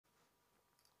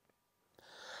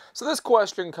So this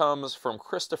question comes from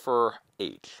Christopher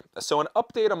H. So an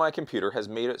update on my computer has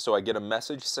made it so I get a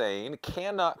message saying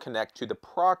cannot connect to the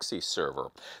proxy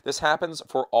server. This happens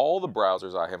for all the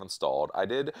browsers I have installed. I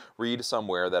did read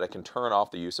somewhere that I can turn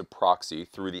off the use of proxy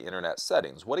through the internet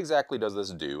settings. What exactly does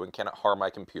this do, and can it harm my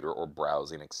computer or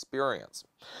browsing experience?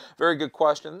 Very good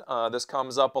question. This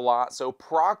comes up a lot. So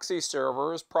proxy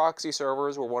servers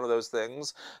were one of those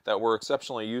things that were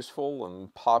exceptionally useful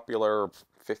and popular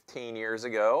 15 years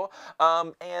ago,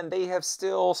 and they have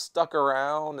still stuck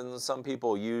around, and some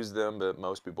people use them, but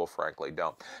most people frankly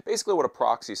don't. Basically what a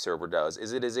proxy server does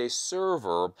is it is a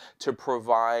server to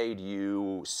provide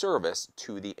you service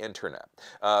to the internet.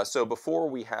 So before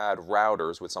we had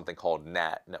routers with something called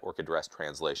NAT, network address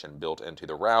translation, built into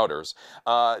the routers,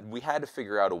 we had to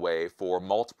figure out a way for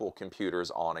multiple computers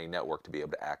on a network to be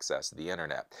able to access the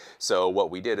internet. So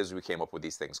what we did is we came up with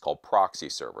these things called proxy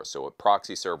servers. So what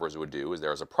proxy servers would do is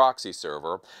there's a proxy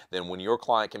server, then when your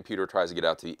client computer tries to get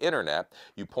out to the internet,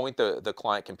 you point the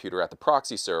client computer at the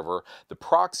proxy server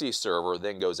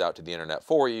then goes out to the internet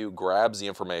for you, grabs the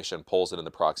information, pulls it in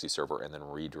the proxy server, and then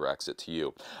redirects it to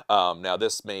you. Now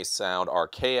this may sound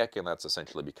archaic, and that's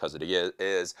essentially because it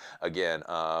is. Again,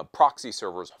 proxy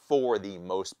servers for the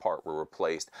most part were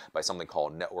replaced by something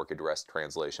called network address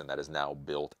translation that is now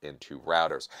built into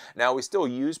routers. Now we still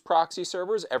use proxy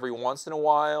servers every once in a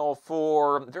while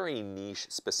for very niche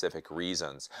specific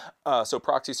reasons. So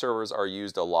proxy servers are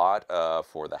used a lot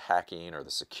for the hacking or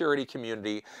the security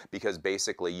community, because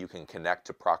basically you can connect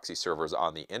to proxy servers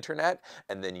on the internet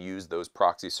and then use those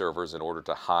proxy servers in order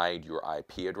to hide your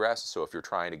IP address. So if you're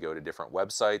trying to go to different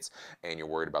websites and you're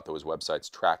worried about those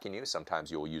websites tracking you, sometimes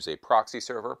you'll use a proxy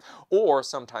server, or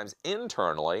sometimes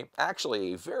internally,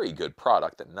 actually a very good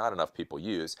product that not enough people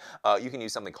use, you can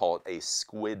use something called a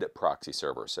Squid proxy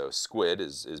server. So Squid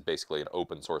is basically an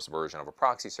open source version of a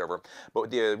proxy server,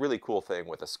 but the really cool thing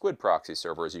with a Squid proxy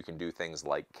server is you can do things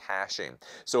like caching.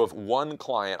 So if one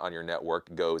client on your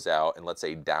network goes out and let's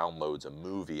say downloads a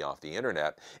movie off the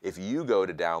internet, if you go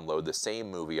to download the same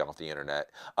movie off the internet,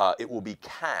 it will be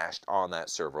cached on that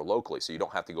server locally. So you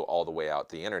don't have to go all the way out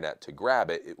the internet to grab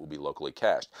it, it will be locally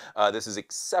cached. This is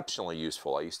exceptionally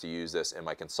useful. I used to use this in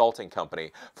my consulting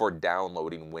company for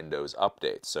downloading Windows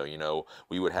updates. So, you know,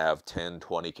 we would have 10,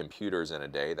 20 computers in a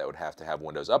day that would have to have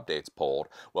Windows updates pulled.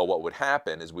 Well, what would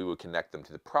happen is we would connect them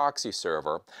to the proxy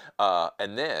server,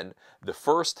 and then the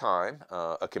first time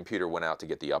a computer went out to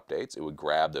get the updates, it would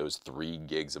grab those 3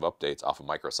 gigs of updates off of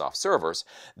Microsoft servers.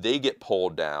 They get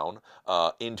pulled down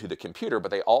into the computer,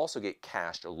 but they also get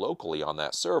cached locally on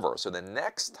that server. So the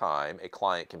next time a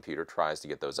client computer tries to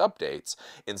get those updates,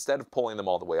 instead of pulling them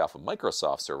all the way off of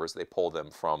Microsoft servers, they pull them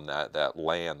from that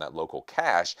LAN, that local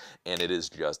cache, and it is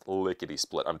just lickety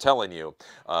split. I'm telling you,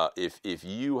 if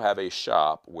you have a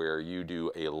shop where you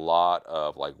do a lot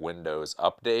of like Windows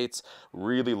updates,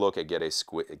 really look at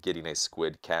getting a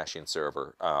Squid caching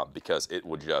server, because it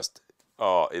would just,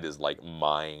 oh, it is like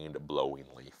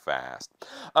mind-blowingly fast.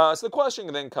 So the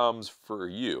question then comes for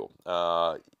you.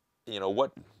 You know,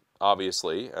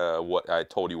 obviously, what I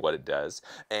told you what it does,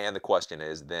 and the question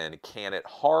is then, can it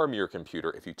harm your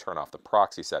computer if you turn off the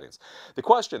proxy settings? The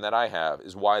question that I have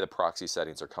is why the proxy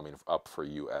settings are coming up for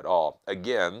you at all.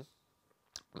 Again,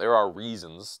 there are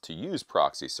reasons to use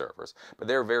proxy servers, but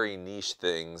they're very niche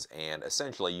things, and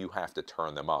essentially you have to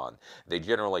turn them on. They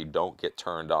generally don't get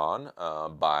turned on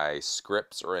by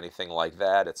scripts or anything like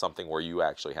that. It's something where you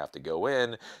actually have to go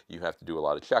in, you have to do a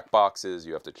lot of check boxes,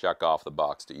 you have to check off the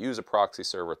box to use a proxy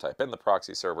server, type in the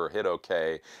proxy server, hit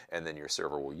OK, and then your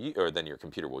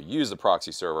computer will use the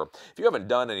proxy server. If you haven't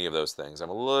done any of those things, I'm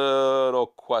a little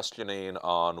questioning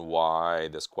on why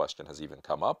this question has even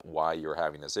come up, why you're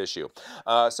having this issue.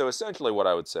 So essentially what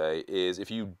I would say is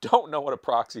if you don't know what a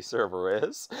proxy server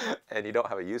is and you don't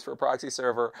have a use for a proxy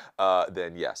server,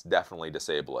 then yes, definitely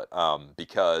disable it,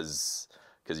 because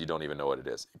you don't even know what it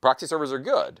is. Proxy servers are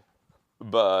good,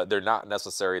 but they're not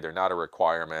necessary, they're not a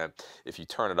requirement. If you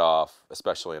turn it off,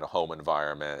 especially in a home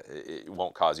environment, it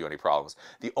won't cause you any problems.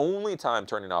 The only time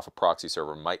turning off a proxy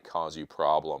server might cause you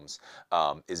problems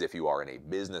is if you are in a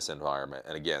business environment.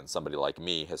 And again, somebody like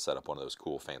me has set up one of those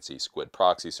cool fancy Squid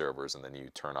proxy servers, and then you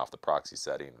turn off the proxy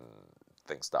setting and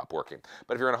things stop working.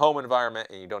 But if you're in a home environment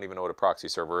and you don't even know what a proxy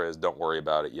server is, don't worry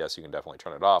about it. Yes, you can definitely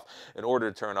turn it off. In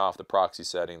order to turn off the proxy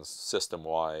settings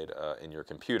system-wide in your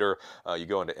computer, you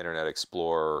go into Internet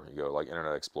Explorer, you go like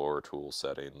Internet Explorer, Tools,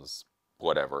 Settings,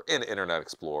 whatever. In Internet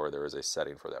Explorer, there is a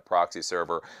setting for that proxy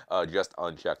server. Just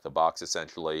uncheck the box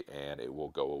essentially, and it will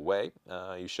go away.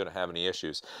 You shouldn't have any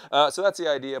issues. So that's the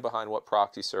idea behind what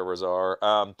proxy servers are.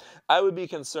 I would be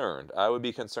concerned. I would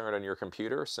be concerned on your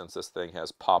computer since this thing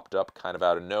has popped up kind of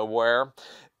out of nowhere.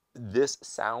 This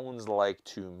sounds like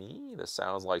to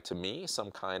me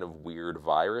some kind of weird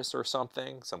virus or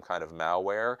something, some kind of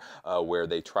malware where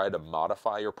they try to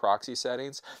modify your proxy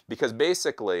settings. Because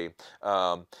basically,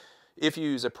 if you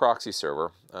use a proxy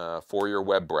server for your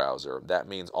web browser, that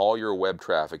means all your web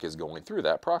traffic is going through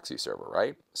that proxy server,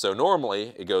 right? So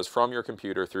normally it goes from your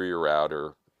computer through your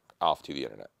router off to the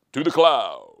internet, to the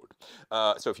cloud.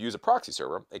 So if you use a proxy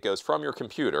server, it goes from your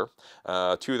computer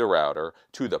to the router,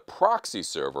 to the proxy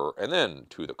server, and then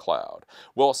to the cloud.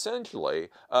 Well, essentially,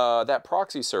 that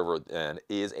proxy server then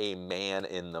is a man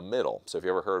in the middle. So if you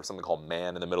ever heard of something called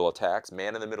man-in-the-middle attacks,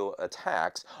 man-in-the-middle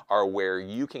attacks are where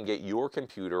you can get your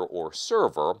computer or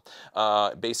server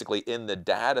basically in the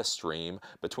data stream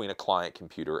between a client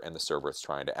computer and the server it's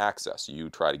trying to access. You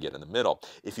try to get in the middle.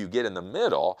 If you get in the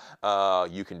middle,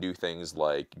 you can do things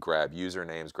like grab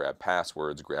usernames, grab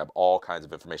passwords, grab all kinds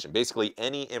of information. Basically,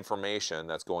 any information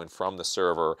that's going from the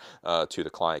server to the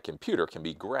client computer can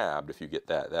be grabbed if you get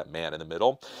that man in the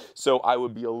middle. So I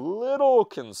would be a little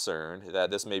concerned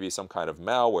that this may be some kind of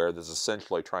malware that's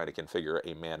essentially trying to configure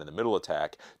a man-in-the-middle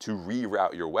attack to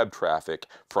reroute your web traffic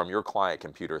from your client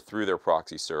computer through their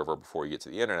proxy server before you get to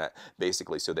the internet,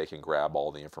 basically so they can grab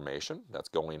all the information that's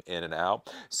going in and out.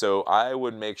 So I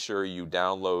would make sure you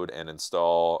download and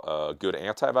install a good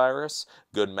antivirus,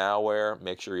 good malware,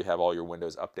 make sure you have all your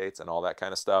Windows updates and all that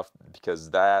kind of stuff, because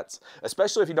that's,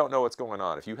 especially if you don't know what's going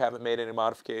on, if you haven't made any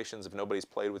modifications, if nobody's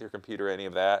played with your computer, any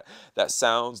of that, that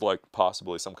sounds like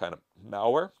possibly some kind of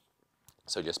malware.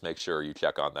 So just make sure you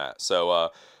check on that.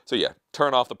 So yeah,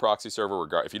 turn off the proxy server.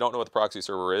 If you don't know what the proxy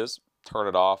server is, turn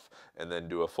it off and then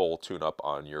do a full tune-up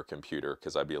on your computer,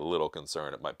 because I'd be a little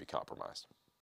concerned it might be compromised.